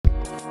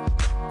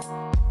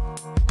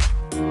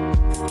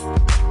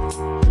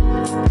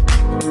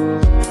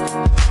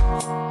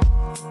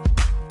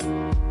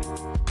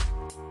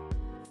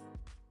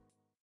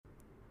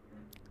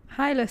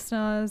Hi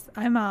listeners,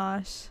 I'm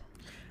Ash.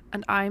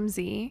 And I'm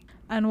Z.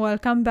 And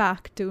welcome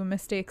back to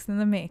Mistakes in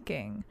the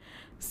Making.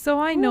 So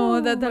I know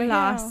that the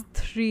last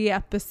 3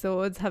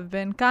 episodes have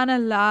been kinda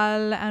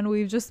lull and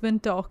we've just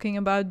been talking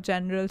about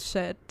general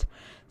shit.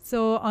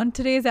 So on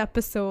today's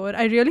episode,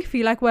 I really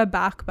feel like we're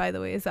back, by the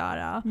way,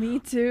 Zara. Me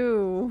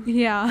too.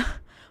 Yeah,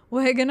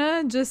 we're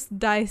gonna just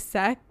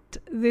dissect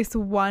this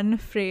one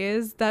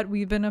phrase that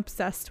we've been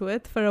obsessed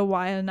with for a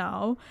while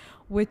now,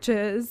 which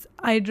is,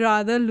 I'd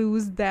rather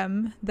lose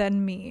them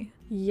than me.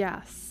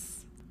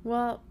 Yes.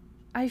 Well,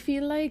 I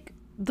feel like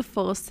the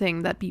first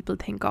thing that people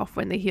think of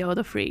when they hear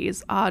the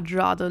phrase, I'd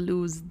rather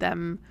lose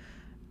them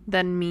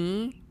than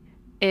me,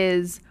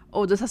 is,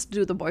 oh, this has to do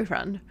with the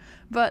boyfriend.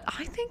 But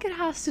I think it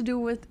has to do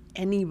with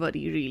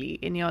anybody really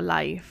in your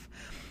life.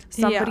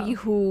 Somebody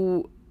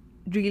who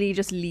really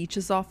just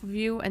leeches off of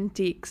you and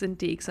takes and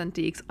takes and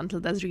takes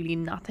until there's really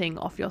nothing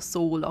of your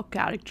soul or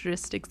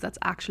characteristics that's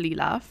actually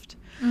left.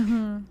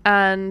 Mm-hmm.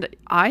 And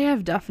I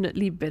have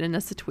definitely been in a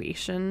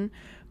situation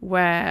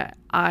where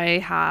I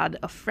had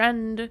a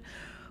friend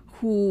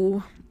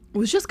who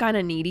was just kind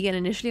of needy, and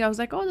initially I was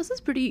like, oh, this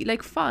is pretty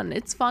like fun.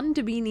 It's fun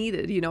to be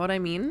needed, you know what I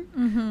mean?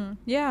 Mm-hmm.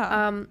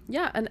 Yeah.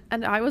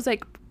 And I was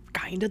like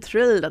kind of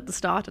thrilled at the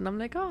start, and I'm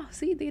like, oh,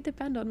 see, they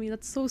depend on me.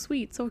 That's so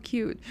sweet, so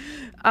cute.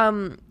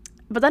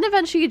 But then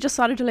eventually it just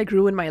started to like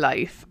ruin my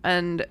life,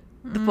 and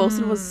the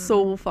person was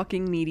so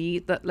fucking needy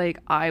that like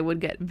I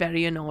would get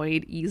very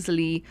annoyed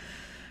easily,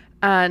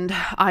 and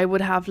I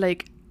would have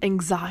like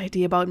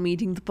anxiety about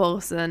meeting the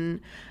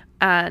person,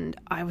 and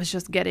I was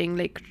just getting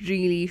like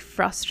really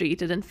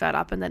frustrated and fed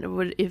up, and then it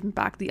would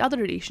impact the other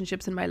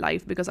relationships in my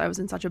life because I was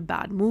in such a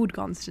bad mood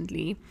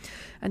constantly.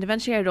 And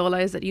eventually I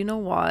realized that, you know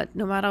what,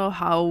 no matter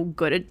how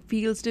good it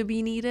feels to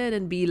be needed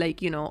and be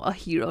like, you know, a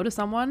hero to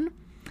someone,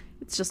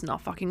 it's just not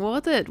fucking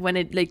worth it when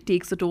it like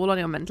takes a toll on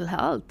your mental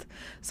health.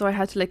 So I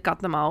had to like cut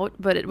them out,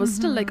 but it was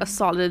still like a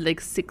solid like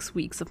 6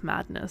 weeks of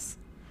madness.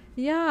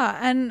 Yeah,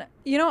 and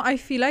you know, I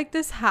feel like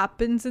this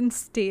happens in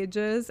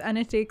stages and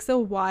it takes a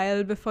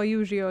while before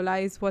you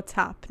realize what's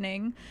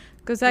happening.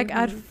 Because like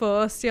at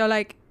first you're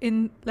like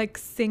in like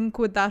sync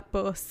with that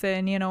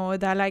person, you know,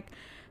 they're like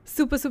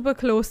super, super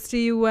close to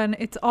you and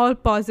it's all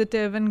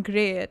positive and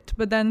great.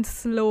 But then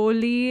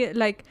slowly,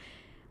 like,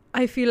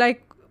 I feel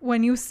like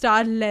when you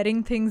start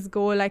letting things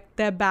go, like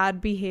their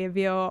bad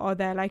behavior or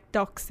their like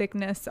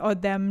toxicness or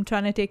them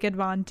trying to take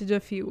advantage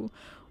of you,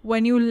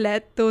 when you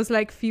let those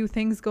like few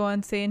things go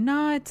and say,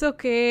 nah, it's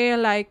okay,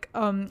 like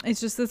it's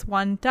just this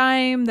one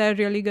time, they're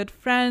really good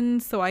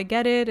friends, so I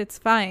get it, it's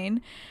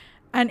fine.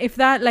 And if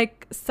that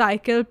like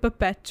cycle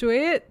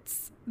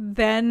perpetuates,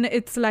 then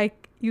it's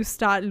like you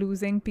start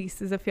losing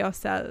pieces of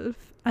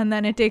yourself, and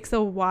then it takes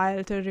a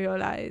while to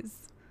realize.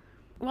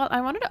 Well,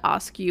 I wanted to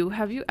ask you,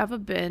 have you ever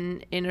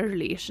been in a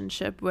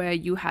relationship where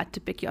you had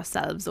to pick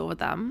yourselves over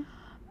them?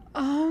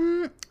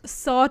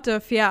 Sort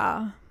of,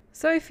 yeah.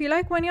 So I feel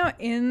like when you're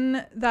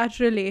in that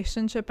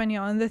relationship and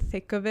you're in the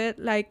thick of it,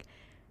 like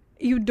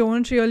you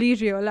don't really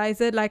realize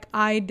it. Like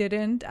I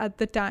didn't at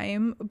the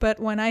time, but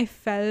when I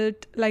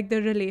felt like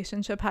the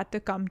relationship had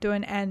to come to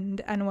an end,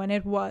 and when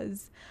it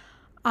was,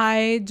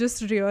 I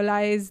just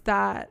realized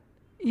that,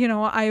 you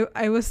know,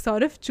 I was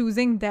sort of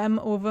choosing them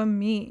over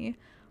me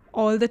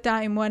all the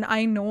time, when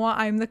I know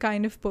I'm the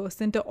kind of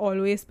person to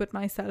always put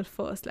myself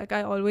first. Like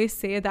I always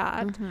say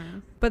that.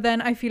 But then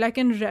I feel like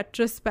in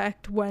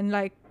retrospect, when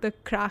like the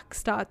crack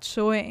starts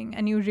showing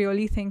and you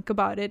really think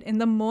about it, in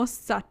the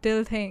most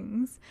subtle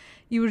things,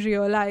 you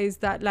realize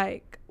that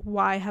like,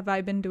 why have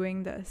I been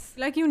doing this?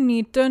 Like you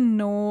need to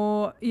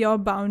know your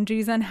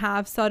boundaries and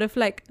have sort of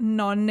like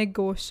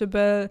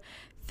non-negotiable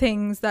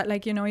things that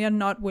like, you know, you're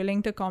not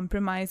willing to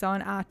compromise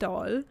on at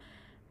all.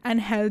 And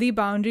healthy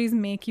boundaries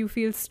make you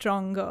feel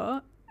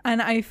stronger.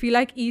 And I feel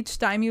like each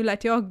time you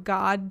let your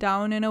guard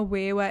down in a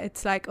way where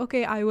it's like,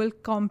 okay, I will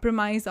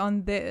compromise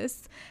on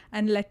this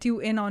and let you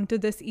in onto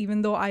this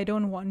even though I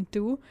don't want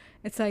to,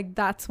 it's like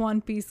that's one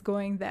piece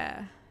going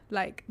there.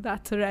 Like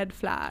that's a red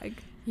flag.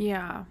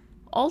 Yeah.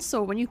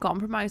 Also, when you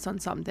compromise on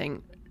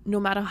something, no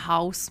matter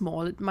how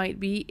small it might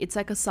be, it's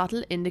like a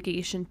subtle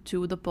indication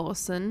to the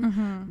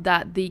person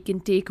that they can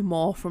take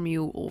more from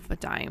you over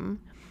time.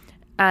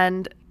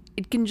 And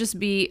it can just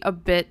be a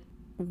bit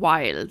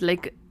wild.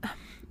 Like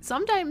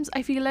sometimes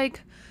I feel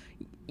like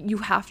you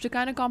have to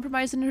kind of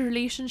compromise in a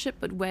relationship,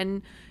 but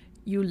when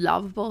you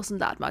love a person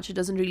that much, it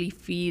doesn't really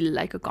feel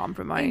like a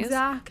compromise.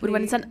 Exactly. But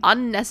when it's an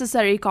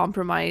unnecessary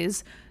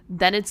compromise,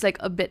 then it's like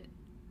a bit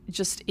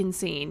just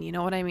insane, you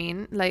know what I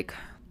mean? Like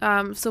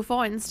so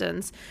for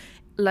instance,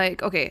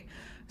 like, okay,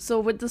 so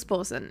with this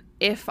person,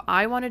 if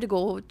I wanted to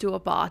go to a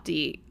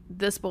party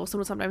this person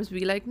would sometimes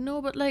be like,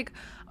 no, but like,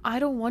 I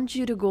don't want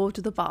you to go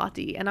to the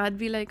party. And I'd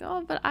be like,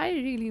 oh, but I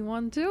really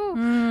want to.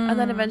 And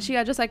then eventually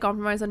I just like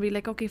compromise and be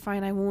like, okay,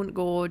 fine, I won't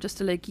go, just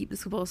to like keep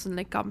this person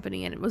like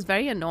company. And it was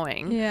very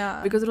annoying.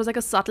 Yeah. Because it was like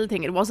a subtle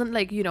thing. It wasn't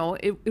like, you know,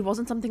 it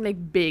wasn't something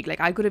like big. Like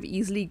I could have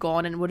easily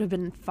gone and would have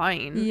been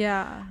fine.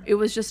 Yeah. It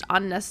was just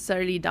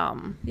unnecessarily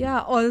dumb.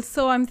 Yeah.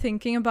 Also, I'm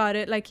thinking about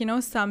it, like, you know,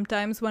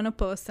 sometimes when a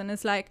person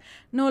is like,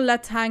 no,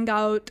 let's hang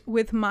out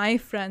with my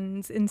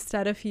friends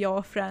instead of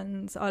your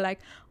friends, or like,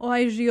 oh,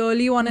 I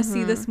really want to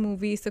see this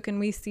movie, so can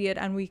we see it,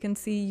 and we can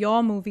see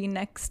your movie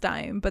next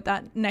time, but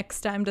that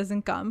next time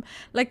doesn't come.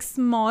 Like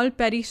small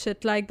petty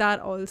shit like that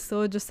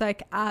also just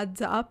like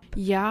adds up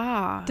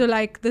Yeah. to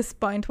like this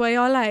point where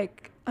you're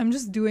like, I'm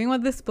just doing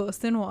what this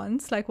person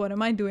wants, like what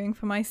am I doing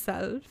for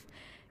myself,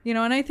 you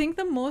know? And I think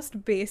the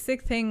most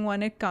basic thing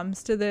when it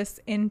comes to this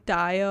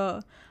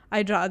entire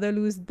I'd rather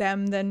lose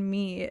them than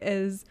me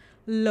is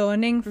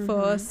learning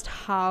first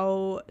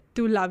how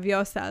to love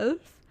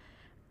yourself.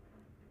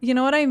 You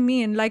know what I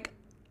mean? Like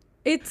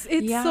it's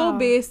so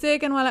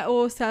basic, and we're like,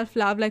 oh,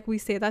 self-love, like we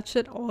say that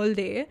shit all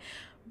day.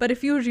 But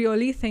if you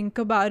really think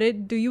about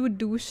it, do you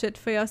do shit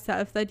for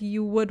yourself that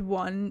you would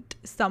want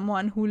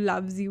someone who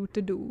loves you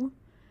to do?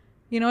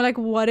 You know, like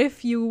what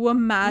if you were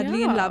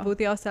madly in love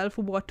with yourself?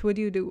 What would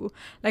you do?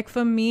 Like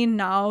for me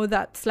now,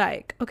 that's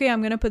like, okay,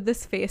 I'm going to put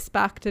this face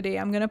back today.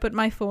 I'm going to put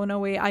my phone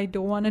away. I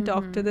don't want to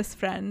talk to this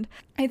friend.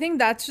 I think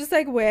that's just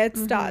like where it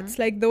starts.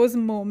 Like those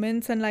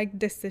moments and like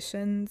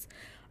decisions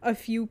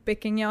of you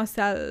picking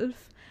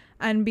yourself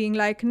and being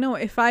like, no,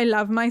 if I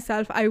love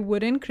myself, I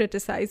wouldn't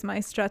criticize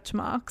my stretch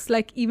marks.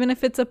 Like even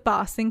if it's a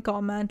passing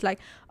comment, like,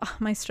 oh,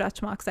 my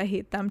stretch marks, I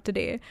hate them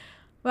today.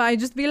 Well, I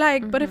just be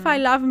like, but if I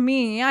love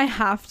me, I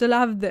have to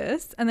love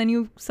this. And then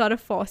you sort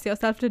of force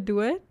yourself to do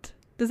it.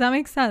 Does that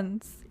make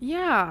sense?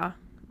 Yeah,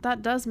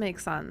 that does make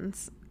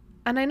sense.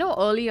 And I know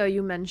earlier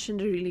you mentioned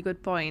a really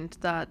good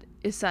point that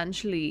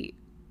essentially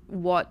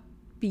what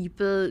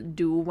people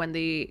do when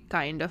they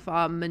kind of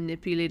are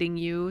manipulating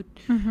you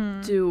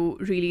to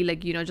really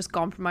like, you know, just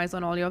compromise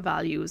on all your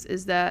values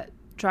is that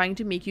trying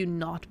to make you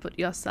not put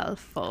yourself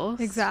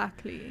first.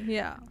 Exactly.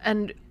 Yeah.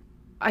 And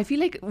I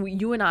feel like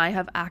you and I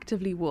have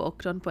actively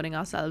worked on putting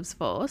ourselves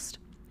first.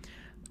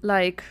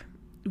 Like,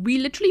 we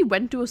literally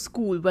went to a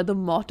school where the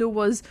motto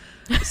was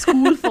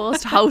school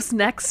first, house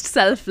next,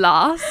 self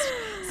last.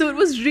 So it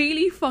was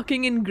really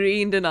fucking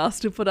ingrained in us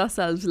to put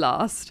ourselves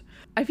last.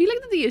 I feel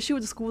like that the issue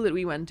with the school that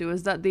we went to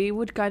is that they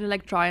would kind of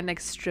like try and like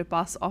strip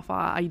us of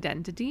our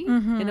identity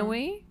in a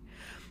way.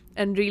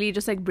 And really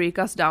just like break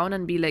us down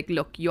and be like,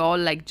 look, you're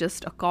like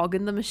just a cog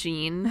in the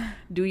machine,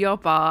 do your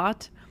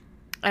part.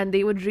 And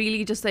they would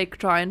really just like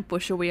try and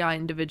push away our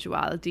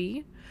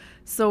individuality.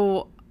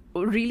 So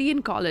really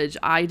in college,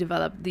 I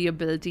developed the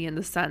ability and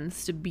the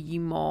sense to be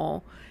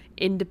more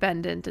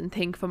independent and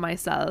think for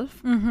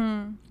myself.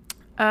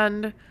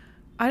 And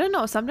I don't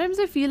know, sometimes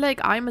I feel like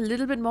I'm a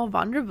little bit more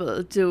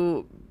vulnerable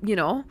to, you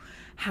know,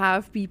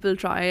 have people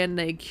try and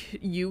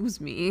like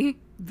use me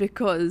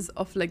because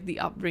of like the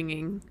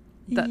upbringing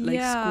that like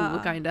school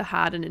kind of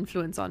had an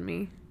influence on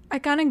me. I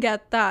kind of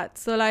get that.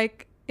 So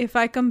like, if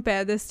I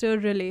compare this to a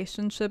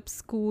relationship,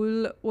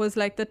 school was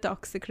like the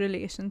toxic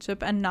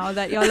relationship, and now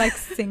that you're like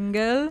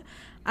single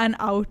and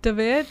out of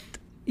it,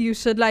 you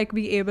should like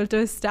be able to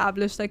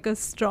establish like a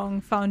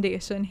strong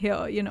foundation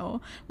here, you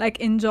know, like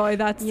enjoy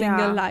that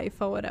single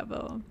life or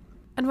whatever.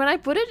 And when I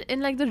put it in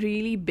like the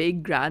really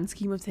big grand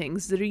scheme of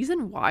things, the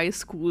reason why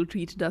school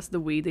treated us the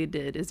way they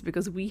did is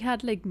because we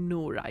had like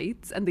no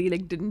rights and they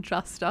like didn't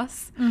trust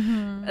us.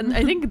 And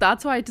I think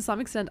that's why to some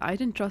extent I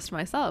didn't trust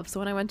myself. So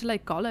when I went to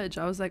like college,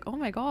 I was like, oh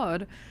my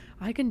God,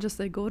 I can just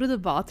like go to the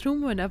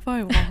bathroom whenever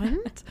I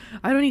want.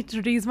 I don't need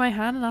to raise my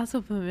hand and ask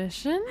for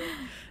permission.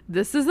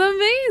 This is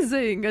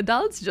amazing.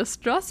 Adults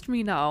just trust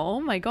me now.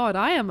 Oh my God,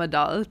 I am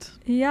adult.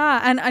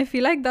 Yeah, and I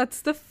feel like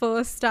that's the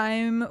first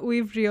time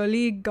we've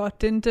really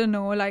gotten to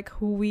know like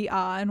who we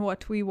are and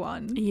what we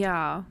want.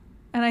 Yeah.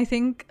 And I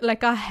think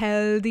like a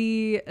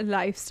healthy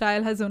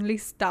lifestyle has only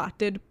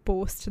started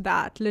post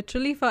that.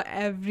 Literally for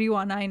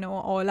everyone I know,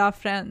 all our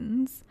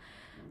friends,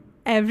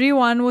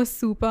 everyone was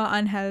super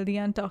unhealthy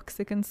and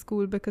toxic in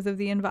school because of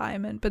the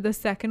environment. But the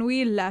second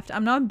we left,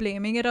 I'm not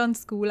blaming it on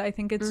school. I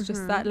think it's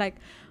just that like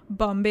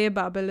Bombay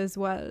bubble as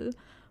well.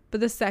 But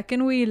the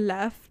second we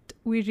left,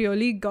 we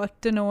really got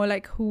to know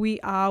like who we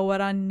are, what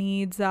our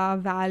needs are,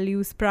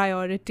 values,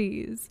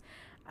 priorities.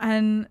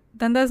 And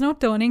then there's no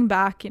turning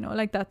back, you know,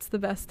 like that's the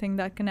best thing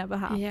that can ever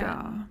happen.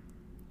 Yeah.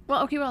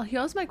 Well, okay, well,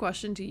 here's my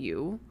question to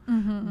you.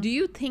 Do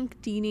you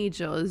think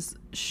teenagers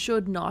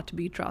should not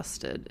be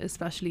trusted,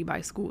 especially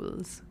by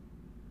schools?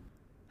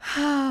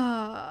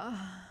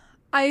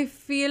 I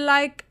feel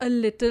like a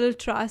little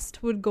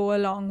trust would go a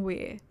long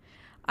way.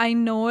 I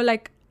know,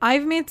 like,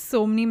 I've made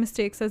so many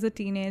mistakes as a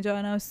teenager,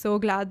 and I was so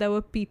glad there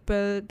were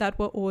people that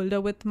were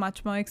older with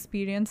much more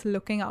experience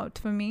looking out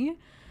for me.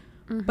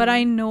 But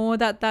I know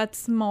that that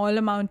small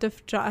amount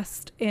of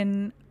trust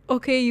in,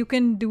 okay, you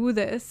can do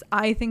this,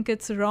 I think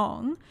it's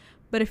wrong,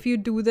 but if you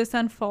do this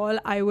and fall,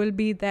 I will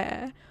be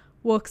there,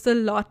 works a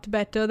lot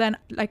better than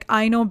like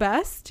I know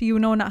best, you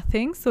know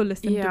nothing, so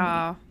listen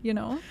to me, you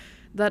know?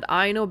 That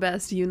I know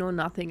best, you know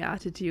nothing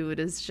attitude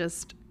is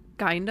just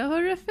kind of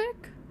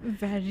horrific.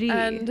 Very.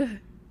 And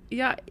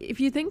yeah, if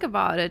you think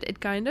about it, it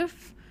kind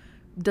of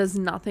does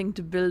nothing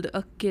to build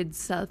a kid's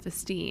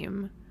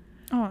self-esteem.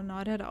 Oh,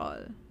 not at all.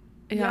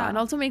 Yeah, and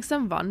also makes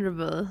them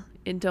vulnerable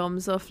in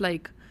terms of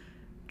like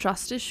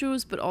trust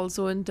issues, but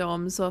also in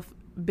terms of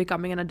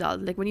becoming an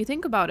adult. Like when you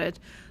think about it,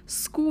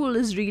 school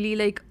is really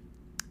like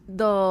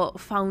the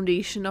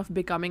foundation of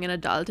becoming an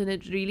adult, and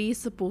it really is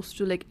supposed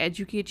to like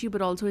educate you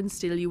but also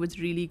instill you with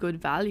really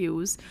good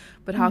values.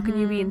 But how can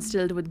you be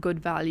instilled with good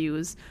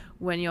values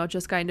when you're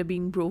just kind of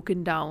being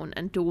broken down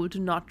and told to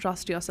not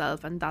trust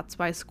yourself? And that's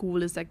why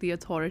school is like the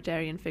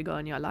authoritarian figure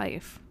in your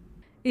life.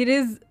 It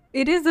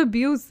is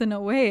abuse in a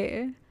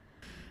way.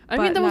 I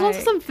mean, there was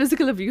also some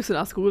physical abuse in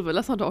our school, but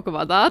let's not talk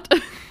about that.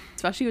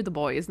 Especially with the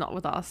boys, not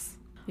with us.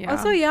 Yeah.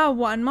 Also,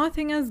 one more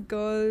thing as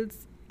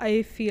girls,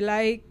 I feel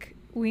like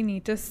we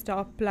need to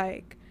stop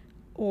like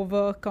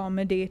over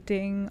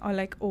accommodating or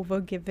like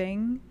over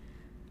giving.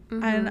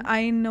 And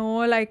I know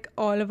like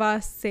all of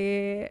us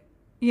say,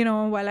 you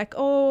know, we're like,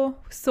 oh,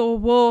 so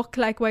woke,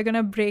 like we're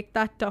gonna break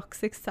that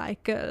toxic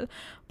cycle.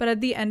 But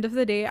at the end of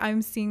the day,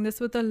 I'm seeing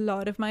this with a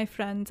lot of my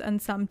friends, and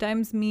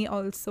sometimes me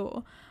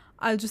also.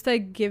 I'll just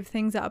like give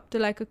things up to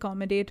like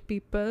accommodate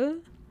people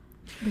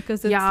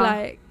because it's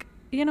like,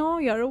 you know,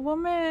 you're a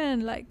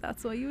woman, like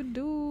that's what you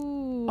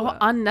do. Or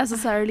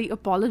unnecessarily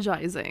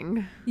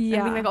apologizing. Yeah.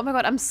 And being like, oh my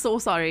God, I'm so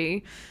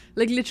sorry.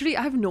 Like literally,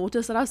 I've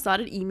noticed that I've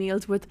started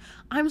emails with,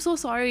 I'm so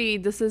sorry,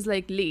 this is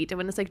like late. And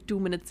when it's like 2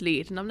 minutes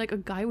late. And I'm like, a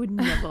guy would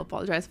never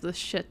apologize for this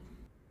shit.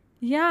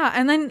 Yeah.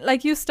 And then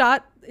like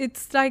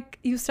it's like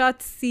you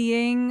start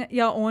seeing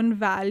your own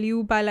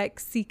value by like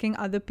seeking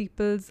other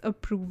people's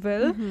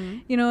approval.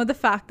 You know, the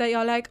fact that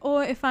you're like, oh,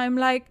 if I'm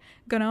like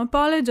gonna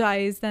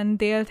apologize, then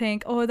they'll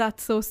think, oh,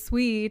 that's so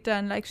sweet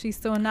and like she's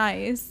so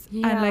nice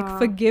and like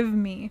forgive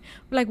me.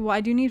 Like,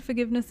 why do you need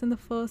forgiveness in the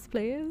first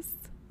place?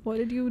 What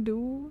did you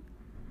do?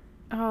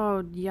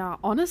 Oh yeah,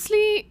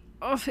 honestly,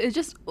 it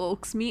just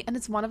irks me, and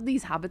it's one of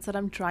these habits that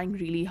I'm trying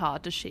really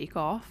hard to shake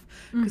off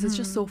because it's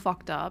just so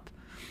fucked up.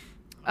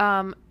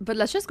 But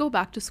let's just go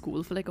back to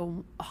school for like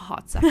a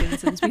hot second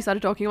since we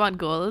started talking about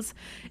girls.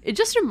 It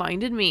just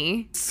reminded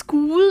me,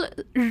 school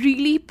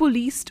really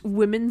policed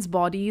women's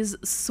bodies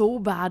so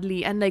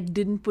badly and like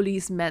didn't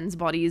police men's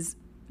bodies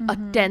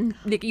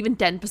even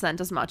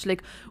 10% as much.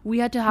 Like we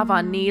had to have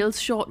our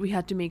nails short, we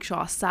had to make sure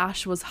our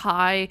sash was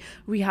high,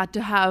 we had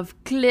to have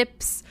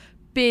clips,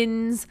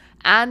 pins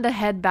and a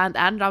headband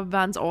and rubber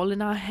bands all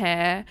in our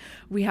hair.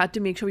 We had to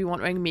make sure we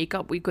weren't wearing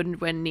makeup. We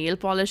couldn't wear nail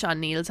polish. Our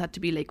nails had to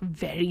be like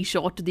very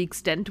short to the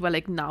extent where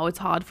like now it's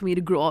hard for me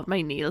to grow out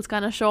my nails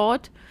kind of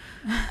short.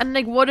 And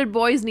like what did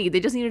boys need?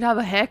 They just needed to have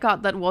a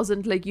haircut that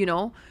wasn't like, you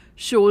know,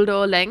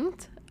 shoulder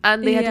length,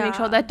 and they had to make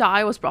sure their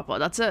tie was proper.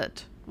 That's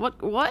it.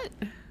 What?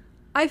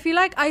 I feel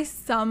like I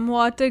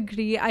somewhat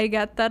agree. I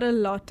get that a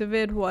lot of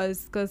it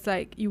was because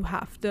like you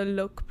have to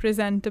look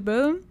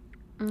presentable.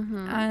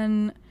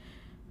 And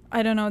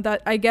I don't know,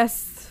 that I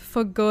guess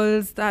for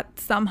girls that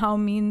somehow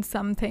means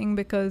something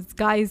because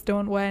guys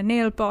don't wear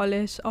nail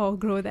polish or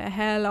grow their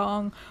hair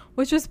long,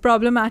 which is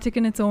problematic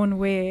in its own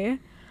way.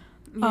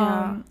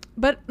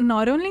 But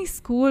not only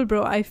school,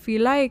 bro, I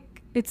feel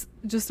like it's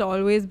just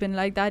always been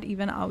like that,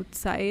 even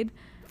outside.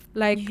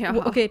 Like,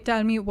 okay,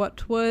 tell me,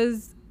 what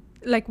was,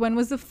 like, when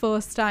was the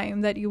first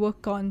time that you were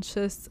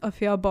conscious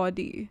of your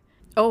body?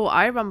 Oh,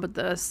 I remember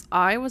this.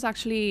 I was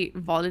actually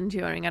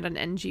volunteering at an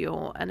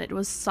NGO, and it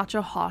was such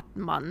a hot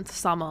month,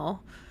 summer.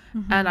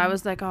 And I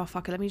was like, oh,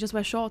 fuck it, let me just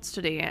wear shorts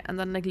today. And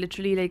then, like,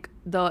 literally, like,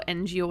 the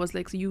NGO was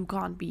like, so you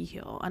can't be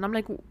here. And I'm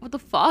like, what the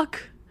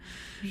fuck?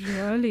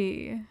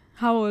 Really?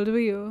 How old were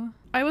you?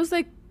 I was,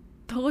 like,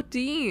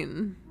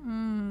 13.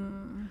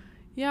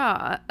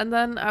 Yeah. And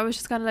then I was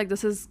just kind of like,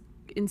 this is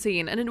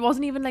insane. And it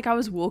wasn't even like I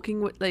was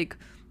working with, like,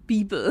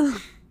 people.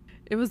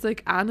 It was,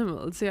 like,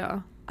 animals,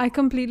 yeah. I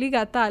completely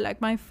get that.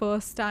 Like my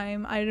first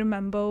time I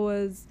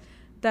remember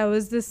there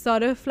was this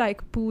sort of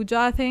like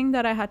puja thing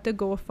that I had to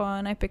go for,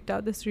 and I picked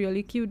out this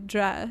really cute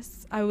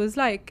dress. I was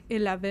like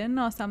 11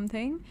 or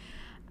something,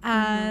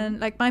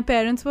 and like my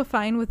parents were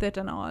fine with it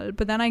and all,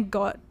 but then I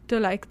got to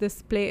like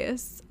this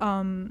place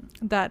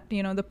that,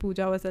 you know, the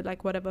puja was at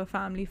like whatever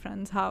family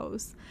friend's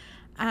house,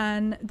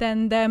 and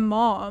then their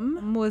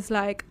mom was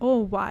like, oh,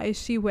 why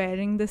is she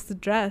wearing this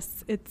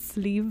dress? It's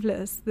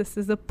sleeveless. This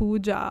is a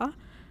puja.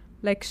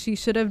 Like, she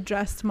should have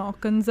dressed more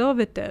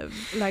conservative.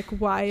 Like,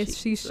 why is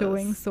she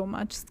showing so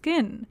much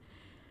skin?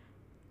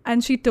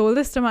 And she told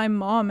this to my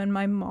mom, and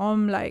my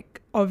mom,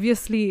 like,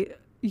 obviously,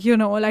 you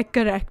know, like,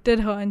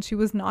 corrected her, and she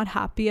was not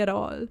happy at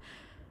all.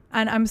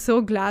 And I'm so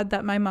glad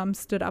that my mom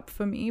stood up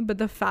for me. But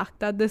the fact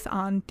that this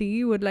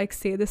auntie would, like,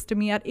 say this to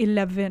me at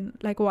 11,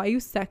 like, why are you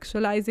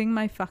sexualizing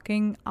my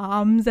fucking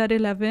arms at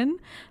 11?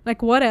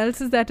 Like, what else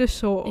is there to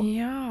show?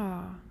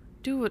 Yeah.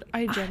 Dude,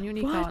 I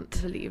genuinely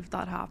can't believe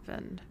that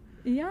happened.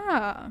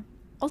 Yeah.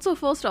 Also,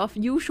 first off,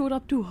 you showed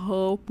up to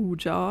her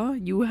puja.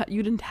 You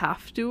didn't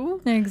have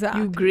to.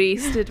 Exactly. You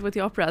graced it with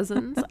your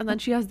presence, and then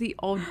she has the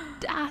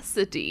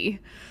audacity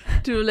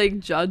to like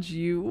judge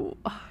you,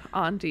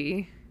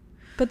 auntie.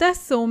 But there's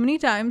so many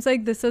times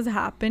like this has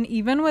happened,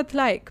 even with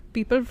like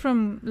people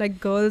from like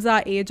girls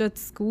our age at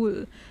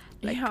school.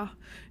 Like, Yeah.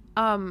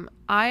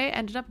 I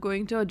ended up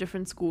going to a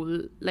different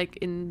school like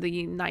in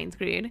the 9th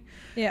grade.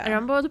 yeah. I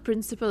remember the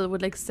principal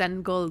would like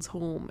send girls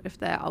home if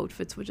their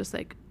outfits were just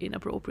like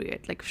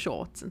inappropriate, like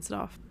shorts and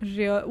stuff.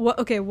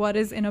 What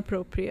is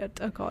inappropriate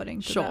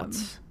according to them?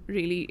 Shorts.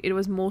 Really. It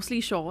was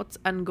mostly shorts,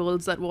 and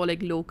girls that wore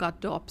like low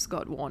cut tops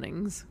got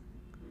warnings.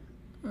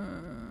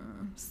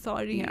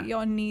 Sorry, Yeah.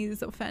 your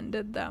knees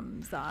offended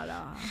them,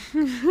 Zara.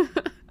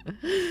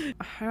 I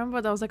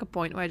remember there was like a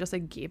point where I just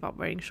like gave up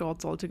wearing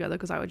shorts altogether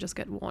because I would just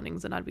get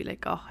warnings and I'd be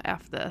like, oh,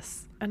 F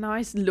this. And now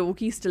I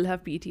low-key still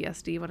have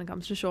PTSD when it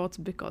comes to shorts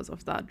because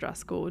of that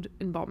dress code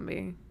in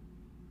Bombay.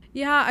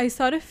 Yeah, I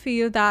sort of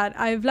feel that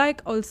I've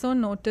like also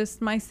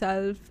noticed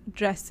myself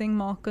dressing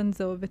more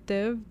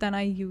conservative than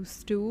I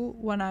used to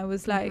when I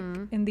was like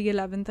in the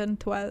 11th and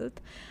 12th.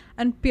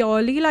 And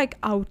purely like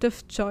out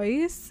of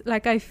choice,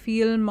 like I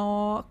feel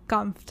more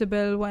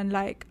comfortable when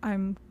like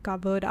I'm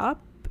covered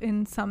up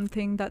in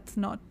something that's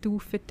not too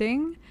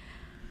fitting.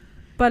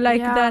 But like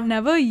Yeah. that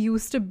never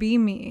used to be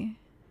me.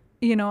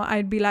 You know,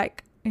 I'd be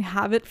like,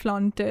 have it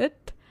flaunted.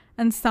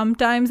 And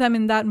sometimes I'm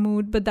in that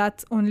mood, but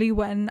that's only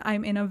when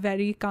I'm in a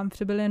very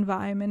comfortable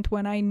environment,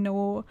 when I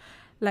know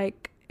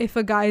like if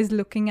a guy is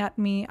looking at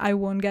me, I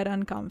won't get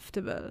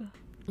uncomfortable.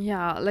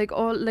 Yeah, like,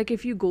 or like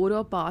if you go to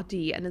a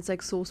party and it's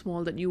like so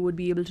small that you would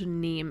be able to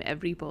name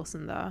every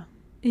person there.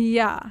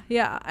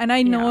 Yeah. And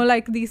I know Yeah.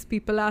 like these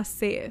people are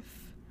safe.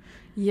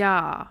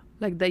 Yeah,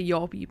 like they're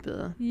your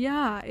people.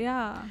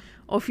 Yeah.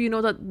 Or if you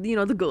know that, you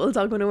know, the girls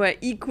are going to wear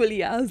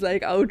equally as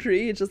like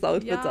outrageous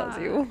outfits as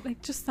you.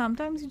 Like just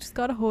sometimes you just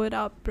gotta hoe it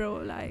up, bro.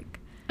 Like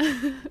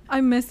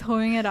I miss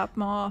hoeing it up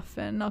more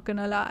often, not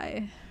gonna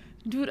lie.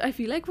 Dude, I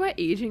feel like we're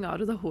aging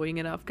out of the hoeing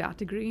it up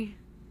category.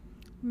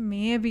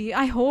 Maybe.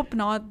 I hope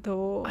not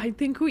though. I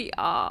think we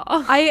are.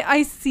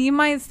 I see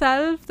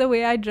myself the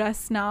way I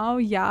dress now,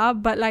 yeah,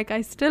 but like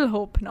I still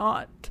hope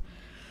not.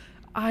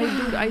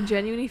 I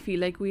genuinely feel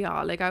like we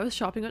are. Like, I was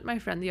shopping with my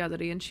friend the other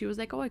day and she was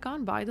like, oh, I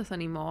can't buy this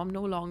anymore. I'm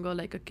no longer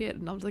like a kid.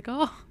 And I was like,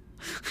 oh.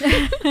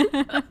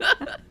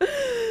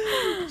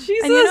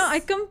 Jesus. And you know,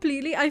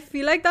 I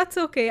feel like that's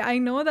okay. I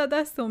know that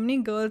there's so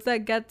many girls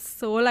that get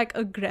so like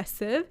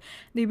aggressive.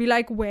 They be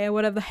like, wear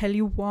whatever the hell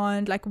you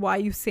want. Like, why are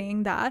you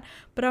saying that?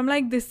 But I'm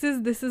like, this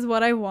is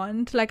what I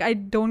want. Like, I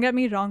don't get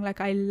me wrong. Like,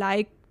 I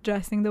like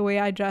dressing the way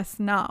I dress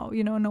now.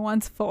 You know, no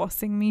one's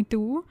forcing me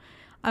to.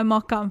 I'm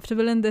more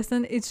comfortable in this,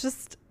 and it's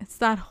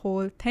that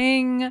whole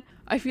thing.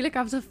 I feel like I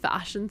have the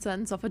fashion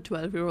sense of a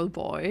 12-year-old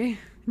boy,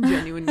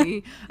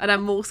 genuinely. And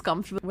I'm most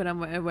comfortable when I'm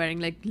wearing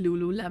like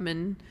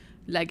Lululemon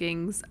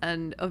leggings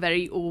and a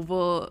very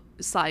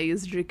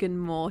oversized Rick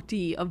and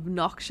Morty,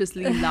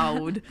 obnoxiously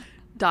loud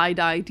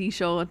tie-dye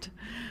t-shirt.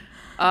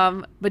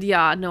 But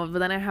yeah, no, but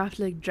then I have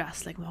to like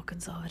dress like more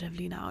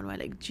conservatively now and wear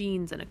like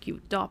jeans and a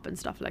cute top and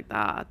stuff like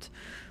that.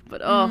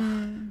 But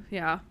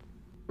yeah.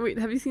 Wait,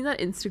 have you seen that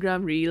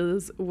Instagram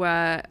reels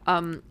where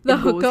The it goes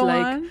hooker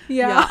like, one?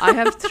 Yeah. I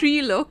have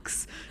 3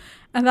 looks,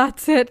 And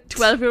that's it.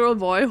 12-year-old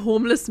boy,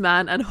 homeless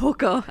man, and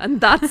hooker, and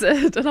that's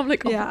it. And I'm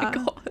like, oh Yeah. my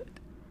god,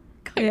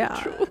 kind of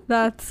true.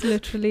 That's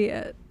literally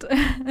it.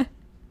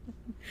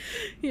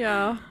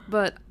 Yeah,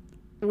 but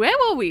where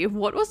were we?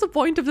 What was the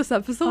point of this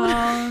episode?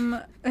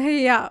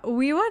 Yeah,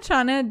 we were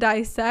trying to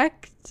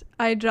dissect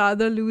I'd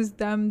rather lose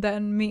them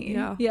than me.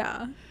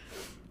 Yeah.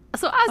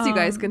 So as you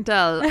guys can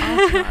tell,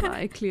 Ashna and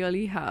I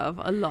clearly have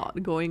a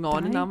lot going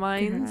on in our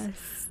minds.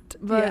 Digressed.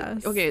 But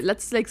Yes. okay,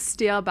 let's like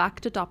steer back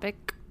to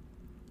topic.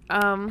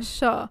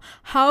 Sure.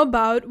 How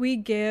about we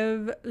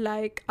give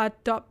like our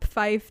top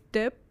 5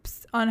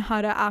 tips on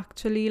how to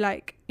actually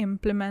like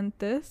implement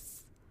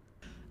this?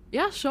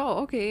 Yeah,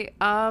 sure. Okay.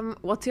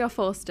 What's your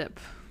first tip?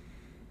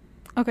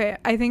 Okay,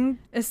 I think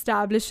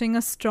establishing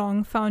a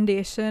strong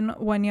foundation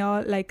when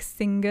you're like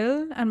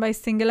single, and by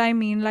single I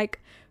mean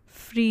like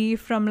free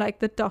from like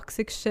the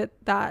toxic shit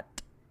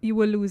that you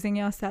were losing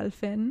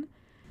yourself in.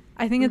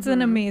 I think it's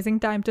an amazing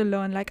time to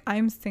learn. Like,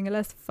 I'm single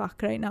as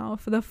fuck right now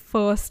for the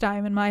first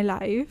time in my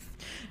life.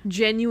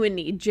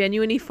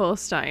 Genuinely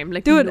first time.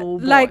 Like, Dude, no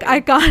boy. like I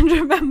can't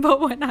remember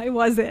when I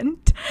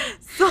wasn't.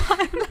 So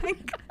I'm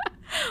like,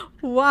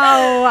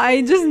 wow,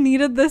 I just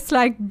needed this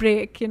like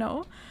break, you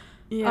know?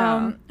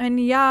 Yeah. And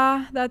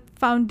yeah, that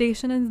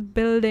foundation is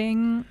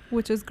building,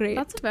 which is great.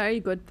 That's a very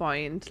good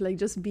point. Like,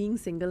 just being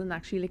single and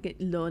actually like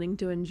learning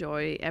to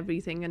enjoy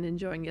everything and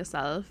enjoying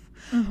yourself.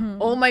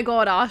 Oh my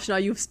god,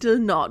 Ashna, you've still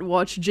not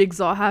watched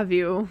Jigsaw, have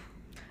you?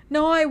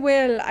 No, I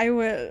will.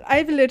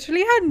 I've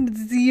literally had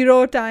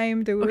 0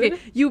 time, dude. Okay,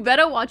 you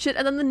better watch it,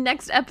 and then the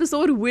next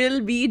episode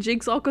will be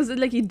Jigsaw, because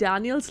like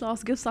Daniel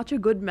Sloss gives such a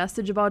good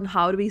message about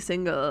how to be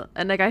single,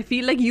 and like I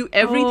feel like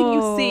everything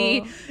you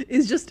say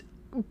is just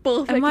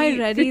perfectly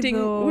ready,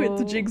 fitting with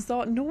though?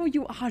 Jigsaw. No,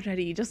 you are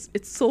ready. Just,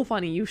 it's so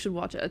funny. You should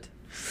watch it.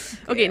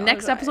 Okay,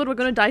 next alright. episode we're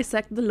gonna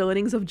dissect the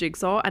learnings of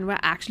Jigsaw, and we're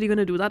actually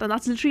gonna do that. And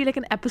that's literally like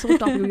an episode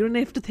topic. You don't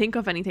have to think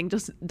of anything,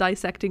 just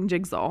dissecting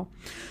Jigsaw.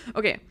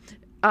 Okay.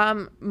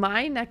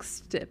 My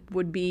next tip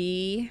would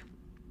be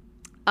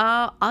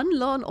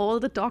unlearn all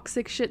the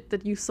toxic shit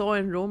that you saw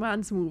in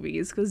romance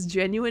movies, because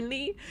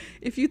genuinely,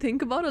 if you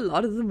think about a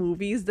lot of the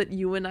movies that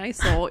you and I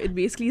saw, it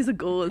basically is a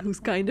girl who's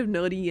kind of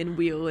nerdy and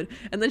weird,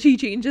 and then she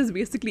changes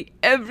basically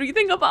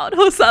everything about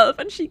herself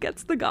and she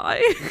gets the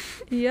guy.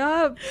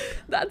 Yep.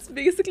 That's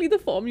basically the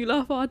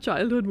formula for our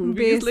childhood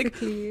movies.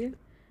 Basically.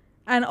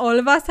 And all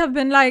of us have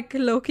been like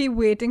low-key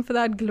waiting for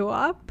that glow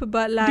up,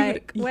 but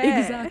like, Dude, where?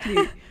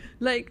 exactly.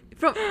 Like,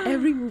 from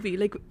every movie,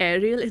 like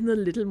Ariel in The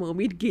Little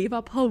Mermaid gave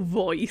up her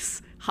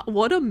voice.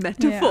 What a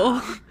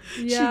metaphor.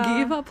 Yeah. She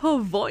gave up her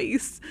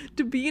voice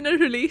to be in a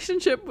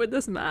relationship with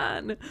this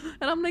man.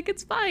 And I'm like,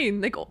 it's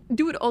fine. Like,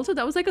 dude, also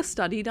that was like a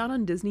study done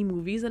on Disney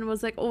movies, and it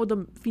was like, oh,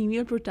 the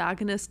female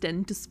protagonists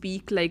tend to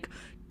speak like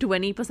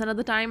 20% of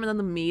the time, and then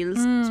the males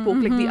spoke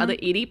like the other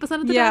 80%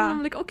 of the time. And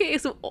I'm like, okay,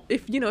 so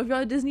if you're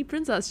a Disney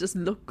princess, just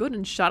look good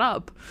and shut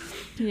up.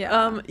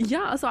 Yeah.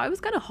 So I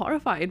was kind of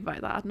horrified by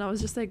that, and I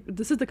was just like,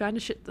 this is the kind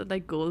of shit that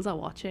like girls are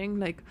watching.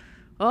 Like,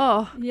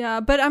 oh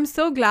Yeah, but I'm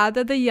so glad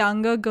that the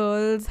younger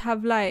girls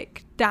have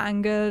like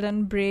Tangled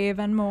and Brave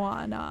and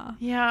Moana.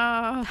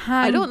 yeah,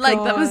 I Thank don't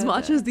like them as God.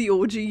 much as the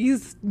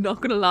OGs, not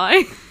gonna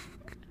lie.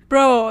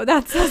 Bro,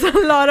 that says a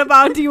lot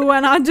about you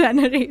and our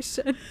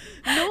generation.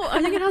 No,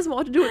 I think it has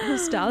more to do with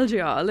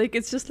nostalgia. Like,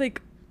 it's just like,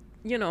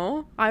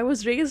 I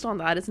was raised on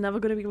that. It's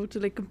never gonna be able to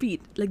like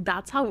compete. Like,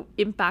 that's how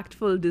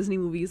impactful Disney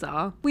movies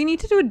are. We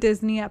need to do a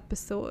Disney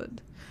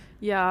episode.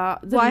 Yeah,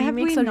 the Why have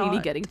we remakes are not?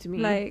 really getting to me.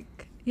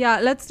 Like, yeah,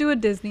 let's do a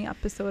Disney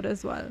episode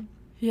as well.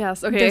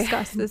 Yes, okay.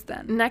 Discuss this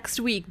then. Next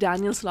week,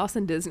 Daniel Sloss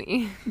and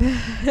Disney.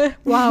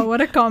 Wow,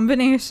 what a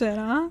combination,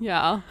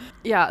 huh?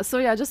 Yeah. So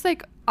yeah, just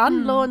like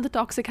unlearn the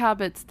toxic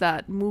habits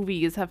that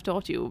movies have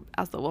taught you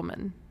as the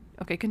woman.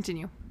 Okay,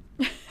 continue.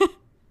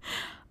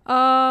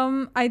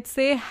 I'd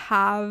say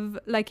have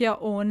like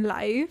your own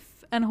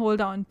life and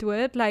hold on to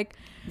it. Like,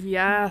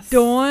 Yes.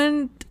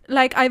 don't,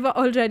 like, I've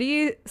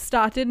already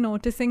started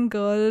noticing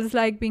girls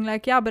like being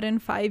like, yeah, but in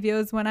 5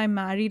 years when I'm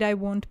married, I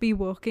won't be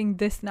working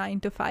this 9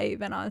 to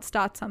 5 and I'll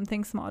start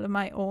something small of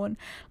my own.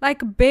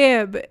 Like,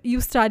 babe,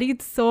 you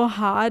studied so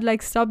hard.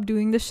 Like, stop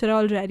doing this shit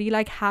already.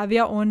 Like, have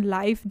your own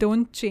life.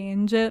 Don't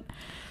change it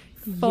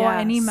for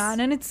any Yes. man.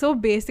 And it's so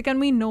basic, and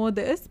we know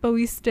this, but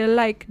we still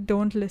like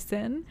don't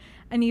listen.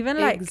 And even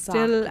like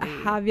still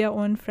Exactly. have your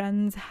own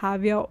friends,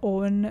 have your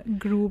own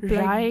group.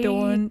 Like, Right.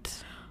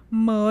 don't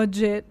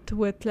merge it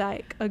with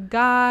like a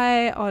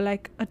guy or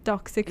like a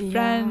toxic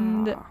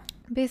friend. Yeah.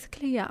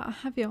 Basically, yeah,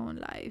 have your own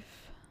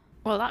life.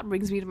 Well, that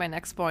brings me to my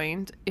next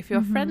point. If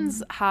your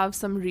friends have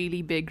some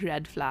really big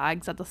red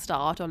flags at the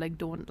start, or like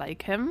don't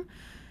like him,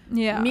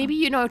 Yeah,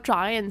 maybe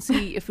try and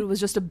see if it was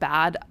just a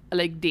bad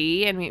like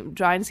day, and maybe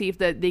try and see if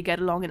they get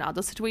along in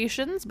other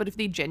situations. But if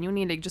they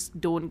genuinely like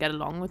just don't get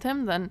along with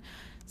him, then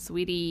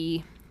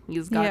sweetie,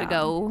 he's gotta Yeah.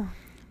 go.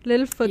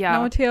 little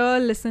footnote here,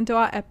 listen to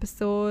our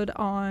episode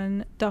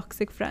on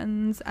toxic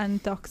friends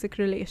and toxic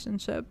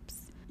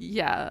relationships.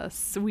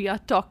 Yes, we are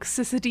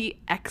toxicity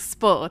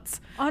experts.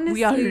 Honestly,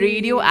 We are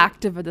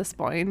radioactive at this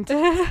point.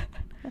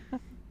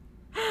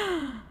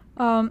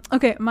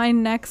 Okay, my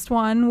next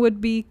one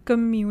would be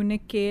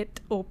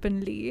communicate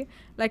openly.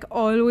 Like,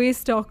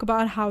 always talk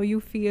about how you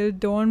feel.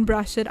 Don't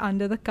brush it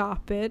under the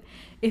carpet.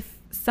 If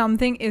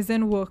something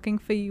isn't working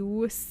for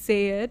you,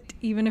 say it,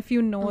 even if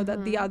you know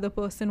that the other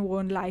person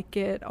won't like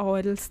it or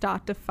it'll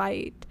start a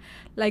fight.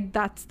 Like,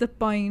 that's the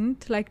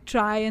point. Like,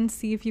 try and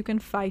see if you can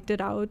fight it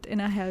out in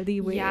a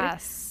healthy way.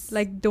 Yes.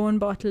 Like, don't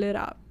bottle it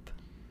up.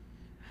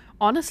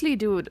 Honestly,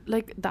 dude,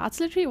 like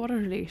that's literally what a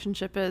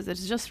relationship is.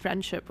 It's just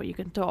friendship where you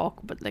can talk,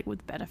 but like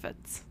with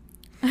benefits.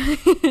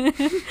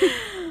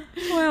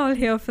 We're all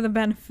here for the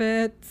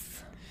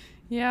benefits.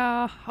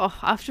 Yeah. Oh,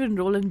 I have to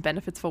enroll in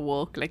benefits for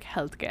work, like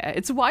healthcare.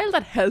 It's wild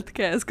that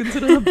healthcare is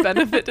considered a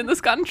benefit in this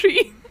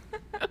country.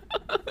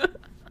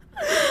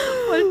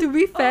 Well, to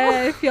be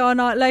fair, if you're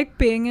not like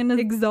paying an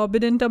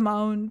exorbitant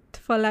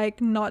amount for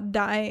like not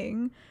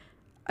dying,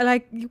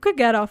 like you could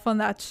get off on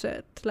that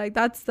shit. Like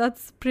that's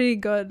pretty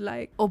good.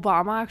 Like,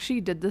 Obama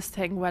actually did this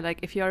thing where like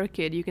if you're a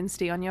kid, you can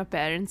stay on your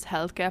parents'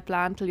 healthcare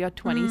plan till you're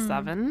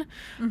 27.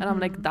 And I'm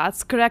like,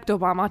 that's correct,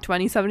 Obama.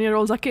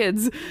 27-year-olds are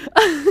kids.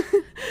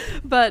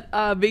 But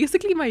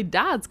basically my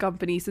dad's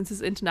company, since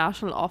his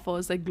international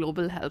offers like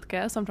global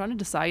healthcare, so I'm trying to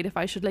decide if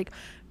I should like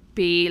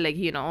pay like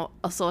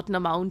a certain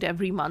amount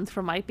every month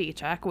from my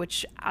paycheck,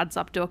 which adds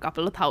up to a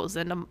couple of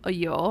thousand a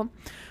year,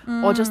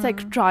 or just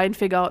like try and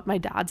figure out my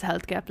dad's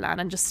healthcare plan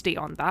and just stay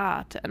on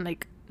that and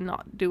like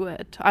not do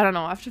it. I don't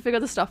know, I have to figure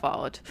this stuff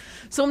out.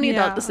 So many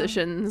adult Yeah.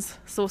 decisions.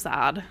 So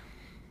sad.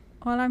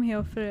 all I'm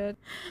here for it.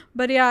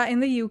 But yeah, in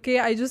the UK,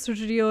 I just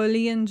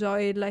really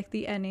enjoyed like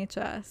the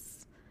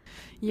NHS.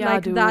 Yeah,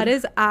 like dude. that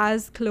is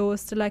as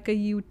close to like a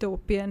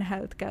utopian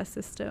healthcare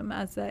system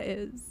as there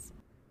is.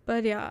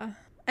 But yeah.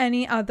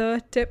 any other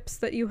tips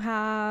that you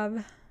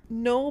have?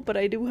 No, but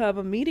I do have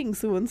a meeting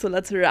soon, so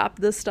let's wrap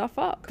this stuff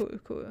up.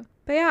 Cool.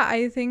 But yeah,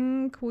 I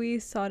think we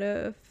sort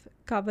of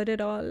covered it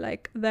all,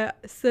 like the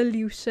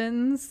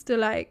solutions to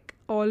like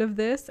all of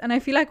this. And I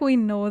feel like we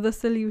know the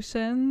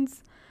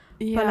solutions,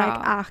 but like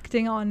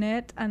acting on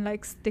it and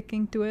like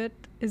sticking to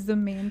it is the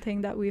main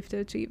thing that we have to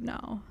achieve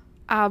now.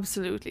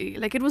 Absolutely.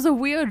 Like, it was a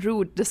weird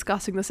route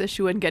discussing this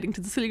issue and getting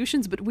to the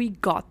solutions, but we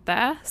got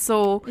there.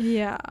 So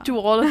yeah, to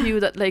all of you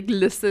that like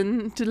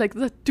listen, to like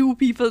the 2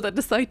 people that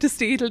decide to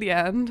stay till the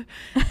end,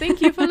 thank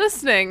you for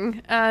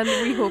listening, and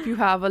we hope you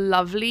have a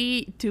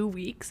lovely 2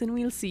 weeks, and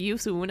we'll see you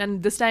soon.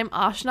 And this time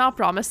Ashna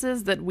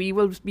promises that we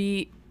will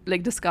be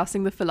like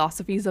discussing the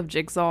philosophies of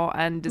Jigsaw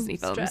and Disney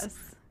films.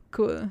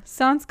 Cool.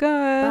 Sounds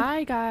good.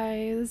 Bye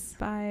guys.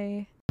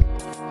 Bye.